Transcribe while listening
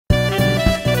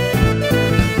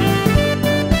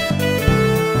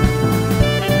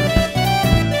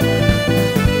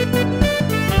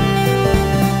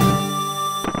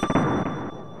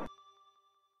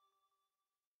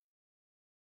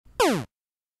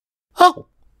Oh,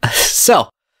 so,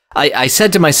 I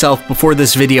said to myself before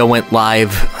this video went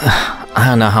live, I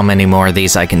don't know how many more of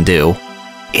these I can do.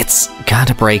 It's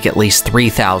gotta break at least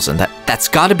 3,000. That's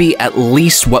gotta be at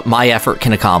least what my effort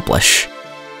can accomplish.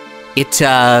 It,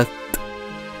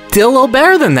 did a little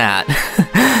better than that.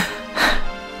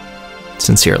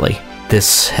 Sincerely,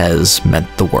 this has meant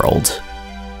the world.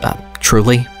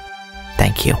 Truly,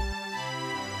 thank you.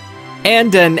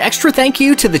 And an extra thank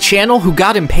you to the channel who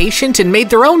got impatient and made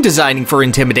their own designing for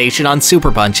Intimidation on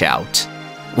Super Punch-Out.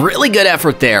 Really good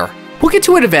effort there. We'll get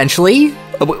to it eventually.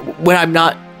 When I'm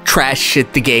not trash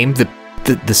at the game,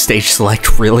 the stage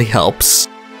select really helps.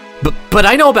 But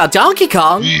I know about Donkey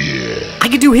Kong. Yeah. I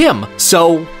could do him,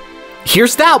 so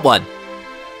here's that one.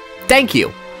 Thank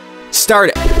you.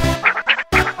 Start it.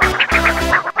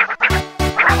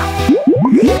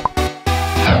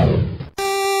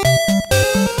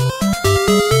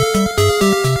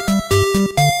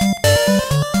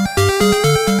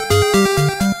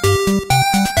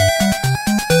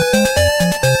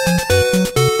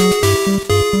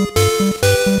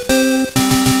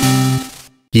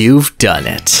 You've done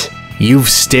it. You've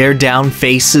stared down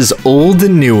faces old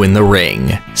and new in the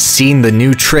ring, seen the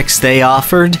new tricks they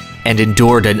offered, and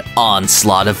endured an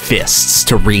onslaught of fists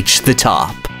to reach the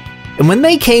top. And when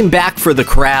they came back for the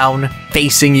crown,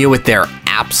 facing you at their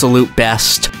absolute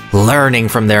best, learning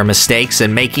from their mistakes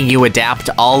and making you adapt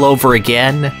all over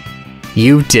again,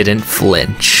 you didn't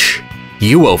flinch.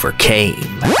 You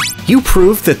overcame. You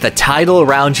proved that the title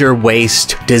around your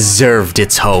waist deserved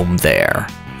its home there.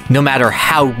 No matter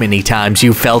how many times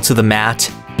you fell to the mat,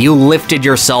 you lifted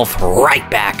yourself right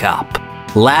back up,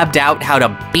 labbed out how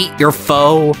to beat your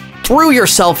foe, threw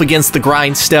yourself against the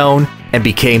grindstone, and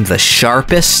became the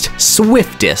sharpest,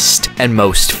 swiftest, and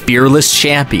most fearless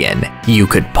champion you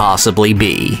could possibly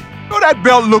be. Oh, that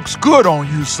belt looks good on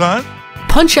you, son.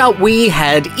 Punch-Out Wii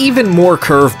had even more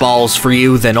curveballs for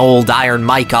you than old Iron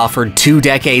Mike offered 2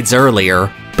 decades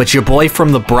earlier, but your boy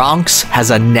from the Bronx has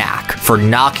a knack for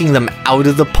knocking them out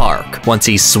of the park once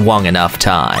he's swung enough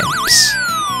times.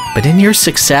 But in your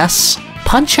success,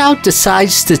 Punch-Out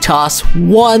decides to toss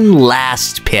one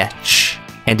last pitch,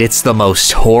 and it's the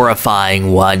most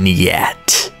horrifying one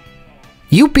yet.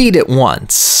 You beat it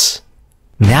once.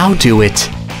 Now do it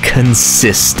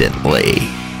consistently.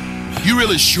 You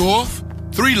really sure?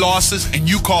 3 losses and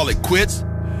you call it quits?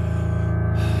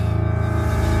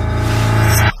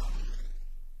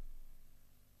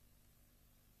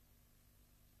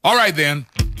 All right then,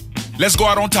 let's go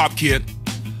out on top, kid.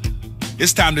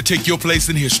 It's time to take your place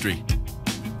in history.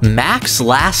 Mac's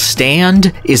Last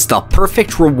Stand is the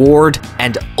perfect reward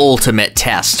and ultimate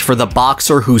test for the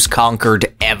boxer who's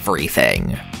conquered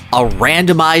everything. A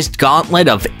randomized gauntlet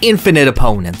of infinite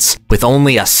opponents with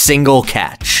only a single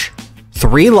catch.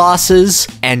 3 losses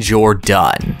and you're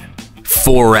done.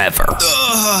 Forever.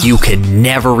 You can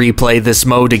never replay this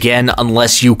mode again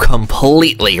unless you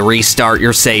completely restart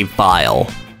your save file.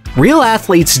 Real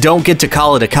athletes don't get to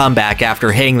call it a comeback after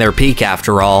hitting their peak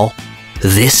after all.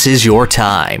 This is your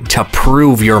time to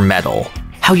prove your mettle.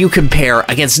 How you compare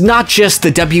against not just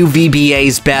the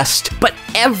WVBA's best, but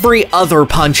every other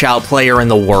Punch-Out player in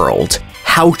the world.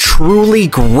 How truly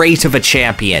great of a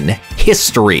champion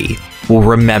history will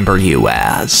remember you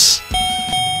as.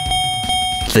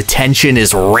 The tension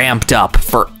is ramped up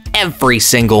for every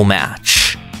single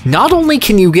match. Not only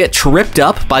can you get tripped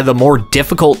up by the more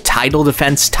difficult title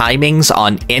defense timings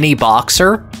on any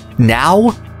boxer,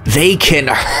 now they can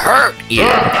hurt you.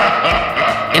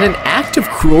 In an act of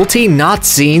cruelty not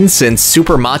seen since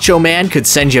Super Macho Man could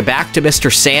send you back to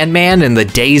Mr. Sandman in the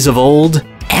days of old,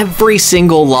 every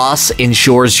single loss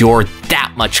ensures you're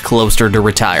that much closer to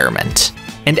retirement.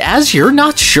 And as you're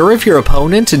not sure of your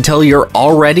opponent until you're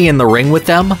already in the ring with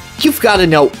them, you've got to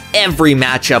know every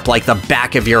matchup like the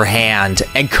back of your hand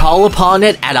and call upon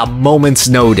it at a moment's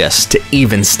notice to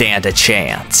even stand a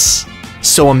chance.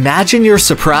 So imagine your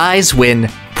surprise when,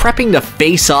 prepping to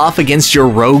face off against your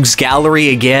rogues gallery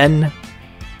again,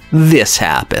 this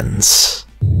happens.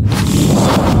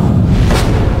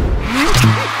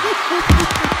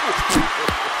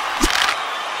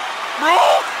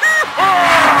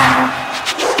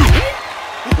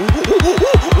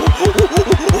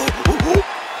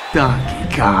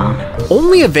 Donkey Kong.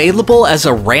 Only available as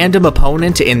a random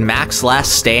opponent in Mac's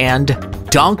Last Stand,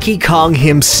 Donkey Kong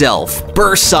himself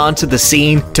bursts onto the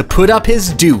scene to put up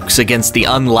his dukes against the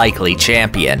unlikely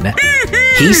champion.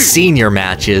 He's seen your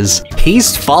matches,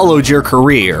 he's followed your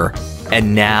career,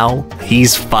 and now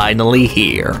he's finally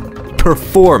here,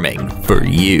 performing for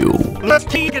you. Let's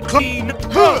keep it clean.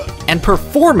 And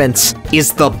performance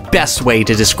is the best way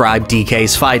to describe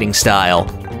DK's fighting style.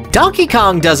 Donkey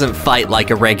Kong doesn't fight like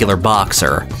a regular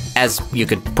boxer, as you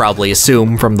could probably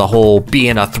assume from the whole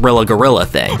being a Thrilla-Gorilla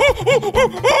thing.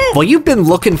 While you've been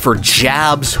looking for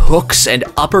jabs, hooks, and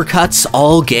uppercuts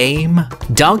all game,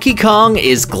 Donkey Kong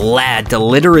is glad to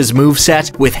litter his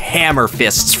moveset with hammer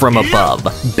fists from above,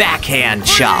 backhand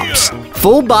chops,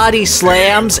 full body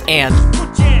slams, and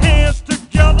Put your hands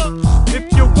together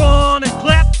if you wanna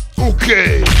clap.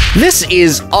 Okay. this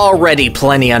is already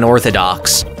plenty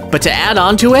unorthodox. But to add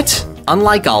on to it,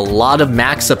 unlike a lot of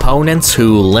Max opponents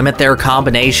who limit their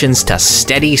combinations to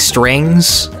steady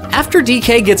strings, after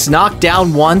DK gets knocked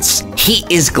down once, he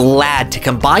is glad to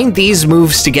combine these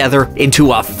moves together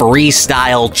into a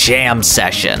freestyle jam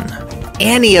session.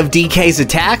 Any of DK's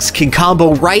attacks can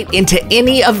combo right into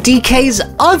any of DK's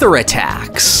other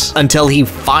attacks, until he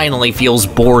finally feels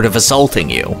bored of assaulting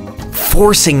you,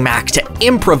 forcing Mac to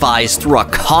improvise through a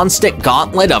constant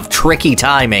gauntlet of tricky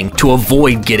timing to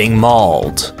avoid getting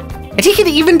mauled. And he can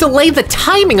even delay the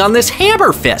timing on this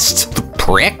hammer fist, the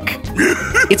prick.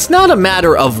 It's not a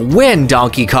matter of when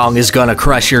Donkey Kong is gonna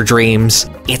crush your dreams,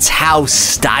 it's how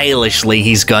stylishly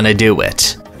he's gonna do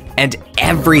it. And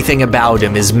everything about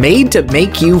him is made to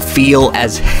make you feel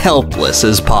as helpless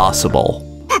as possible.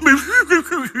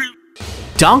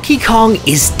 Donkey Kong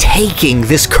is taking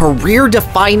this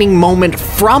career-defining moment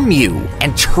from you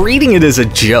and treating it as a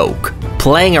joke.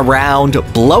 Playing around,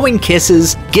 blowing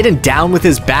kisses, getting down with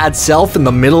his bad self in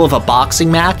the middle of a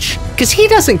boxing match. Cause he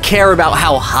doesn't care about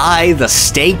how high the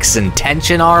stakes and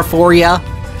tension are for ya.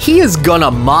 He is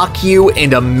gonna mock you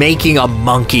into making a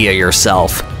monkey of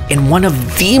yourself in one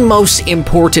of the most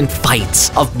important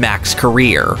fights of Mac's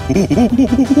career.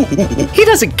 He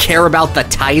doesn't care about the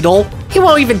title. He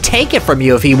won't even take it from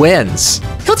you if he wins.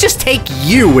 He'll just take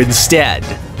you instead.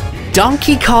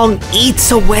 Donkey Kong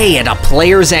eats away at a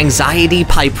player's anxiety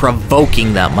by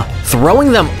provoking them,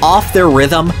 throwing them off their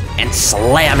rhythm, and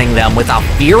slamming them with a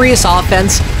furious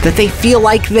offense that they feel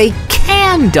like they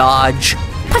can dodge,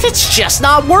 but it's just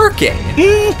not working.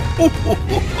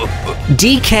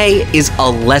 DK is a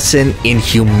lesson in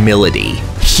humility,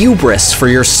 hubris for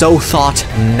your so-thought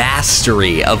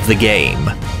mastery of the game,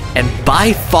 and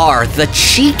by far the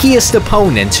cheekiest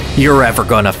opponent you're ever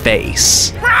gonna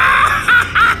face.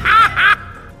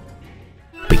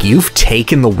 But you've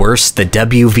taken the worst the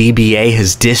WVBA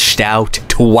has dished out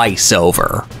twice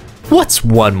over. What's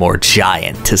one more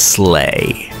giant to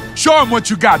slay? Show him what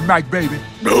you got, Mike, baby.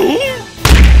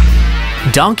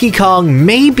 Donkey Kong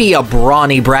may be a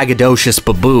brawny, braggadocious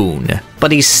baboon,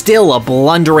 but he's still a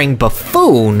blundering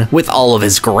buffoon with all of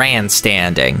his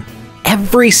grandstanding.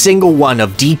 Every single one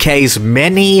of DK's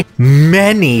many,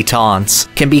 many taunts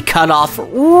can be cut off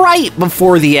right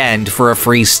before the end for a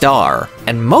free star,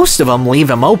 and most of them leave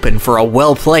him open for a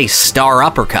well-placed star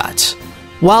uppercut.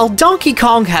 While Donkey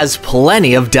Kong has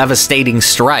plenty of devastating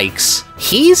strikes,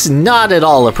 he's not at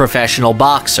all a professional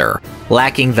boxer,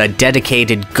 lacking the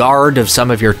dedicated guard of some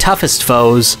of your toughest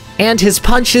foes, and his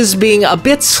punches being a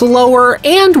bit slower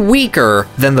and weaker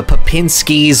than the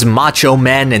Popinskis, Macho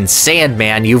Men, and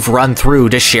Sandman you've run through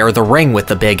to share the ring with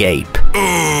the Big Ape.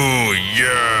 Oh,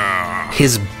 yeah.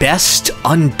 His best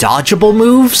undodgeable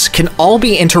moves can all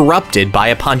be interrupted by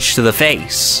a punch to the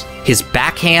face. His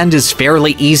backhand is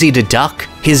fairly easy to duck.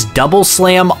 His double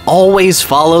slam always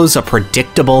follows a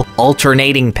predictable,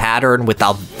 alternating pattern with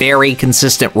a very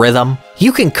consistent rhythm.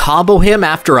 You can combo him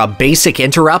after a basic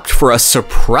interrupt for a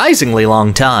surprisingly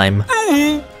long time.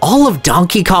 All of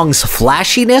Donkey Kong's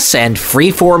flashiness and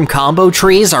freeform combo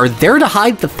trees are there to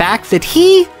hide the fact that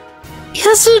he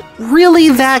isn't really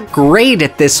that great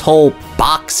at this whole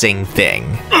boxing thing.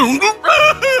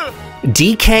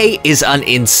 DK is an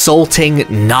insulting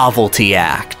novelty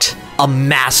act, a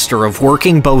master of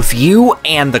working both you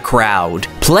and the crowd,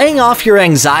 playing off your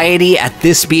anxiety at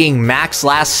this being Mac's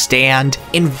last stand,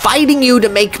 inviting you to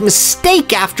make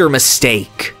mistake after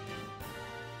mistake.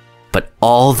 But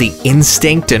all the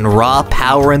instinct and raw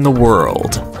power in the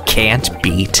world can't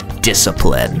beat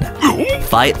discipline.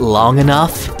 Fight long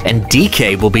enough, and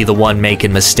DK will be the one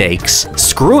making mistakes,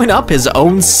 screwing up his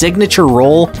own signature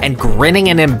roll and grinning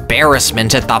in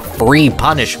embarrassment at the free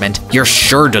punishment you're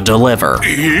sure to deliver.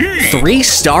 3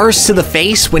 stars to the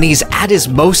face when he's at his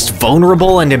most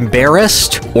vulnerable and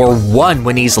embarrassed, or 1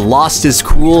 when he's lost his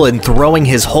cool and throwing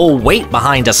his whole weight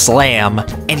behind a slam,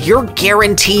 and you're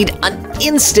guaranteed an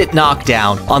instant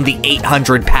knockdown on the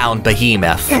 800-pound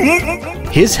behemoth.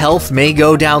 His health may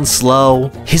go down slow,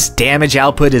 his damage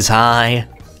output is high,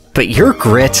 but your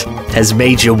grit has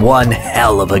made you one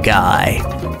hell of a guy.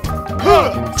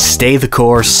 Stay the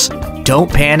course,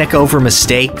 don't panic over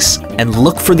mistakes, and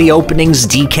look for the openings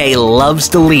DK loves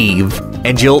to leave,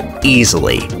 and you'll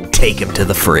easily take him to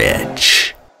the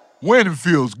fridge. Winning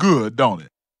feels good, don't it?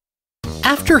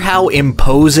 After how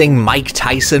imposing Mike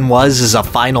Tyson was as a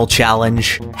final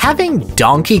challenge, having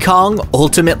Donkey Kong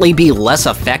ultimately be less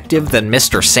effective than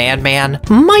Mr. Sandman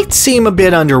might seem a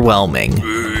bit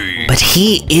underwhelming. But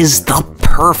he is the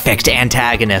perfect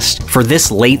antagonist for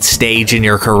this late stage in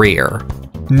your career.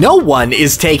 No one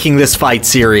is taking this fight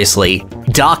seriously.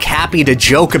 Doc happy to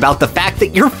joke about the fact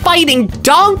that you're fighting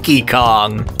Donkey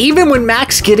Kong, even when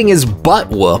Mac's getting his butt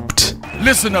whooped.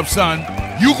 Listen up, son.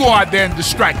 You go out there and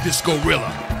distract this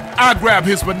gorilla. I grab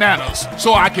his bananas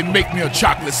so I can make me a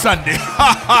chocolate sundae.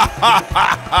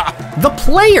 The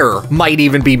player might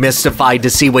even be mystified to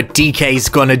see what DK's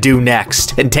gonna do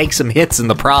next and take some hits in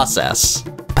the process.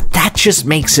 But that just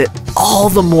makes it all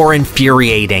the more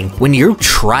infuriating when you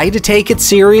try to take it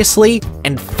seriously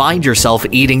and find yourself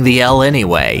eating the L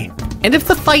anyway. And if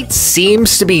the fight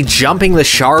seems to be jumping the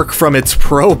shark from its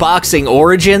pro boxing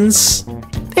origins,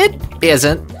 it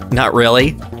isn't, not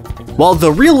really. While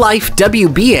the real-life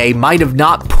WBA might have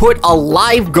not put a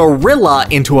live gorilla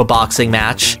into a boxing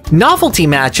match, novelty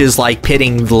matches like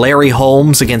pitting Larry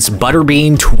Holmes against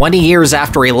Butterbean 20 years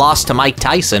after he lost to Mike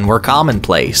Tyson were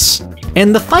commonplace.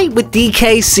 And the fight with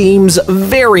DK seems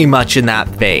very much in that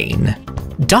vein.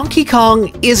 Donkey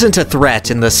Kong isn't a threat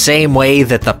in the same way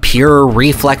that the pure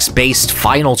reflex-based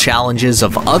final challenges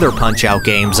of other Punch-Out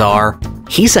games are.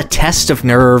 He's a test of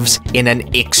nerves in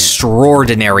an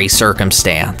extraordinary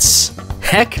circumstance.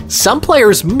 Heck, some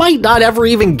players might not ever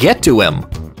even get to him.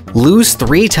 Lose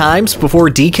 3 times before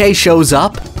DK shows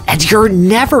up, and you're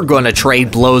never gonna trade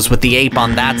blows with the ape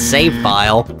on that save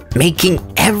file, making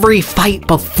every fight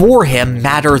before him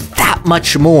matter that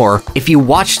much more if you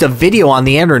watched a video on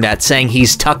the internet saying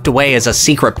he's tucked away as a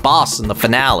secret boss in the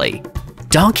finale.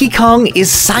 Donkey Kong is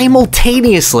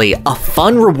simultaneously a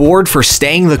fun reward for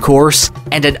staying the course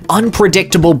and an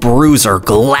unpredictable bruiser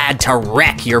glad to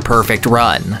wreck your perfect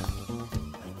run.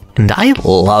 And I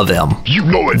love him. You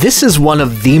know it. This is one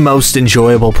of the most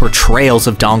enjoyable portrayals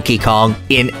of Donkey Kong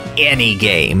in any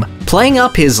game, playing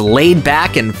up his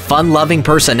laid-back and fun-loving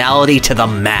personality to the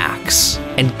max,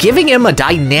 and giving him a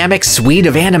dynamic suite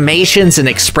of animations and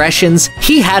expressions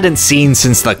he hadn't seen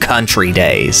since the Country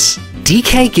days.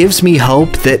 DK gives me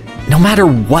hope that no matter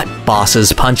what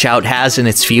bosses Punch-Out has in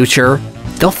its future,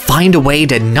 they'll find a way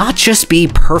to not just be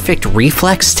perfect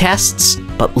reflex tests,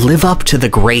 but live up to the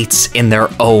greats in their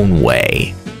own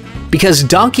way. Because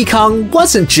Donkey Kong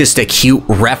wasn't just a cute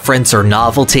reference or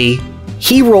novelty,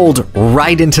 he rolled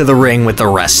right into the ring with the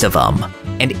rest of them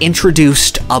and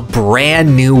introduced a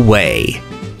brand new way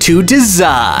to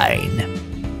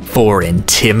design for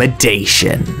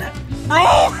intimidation.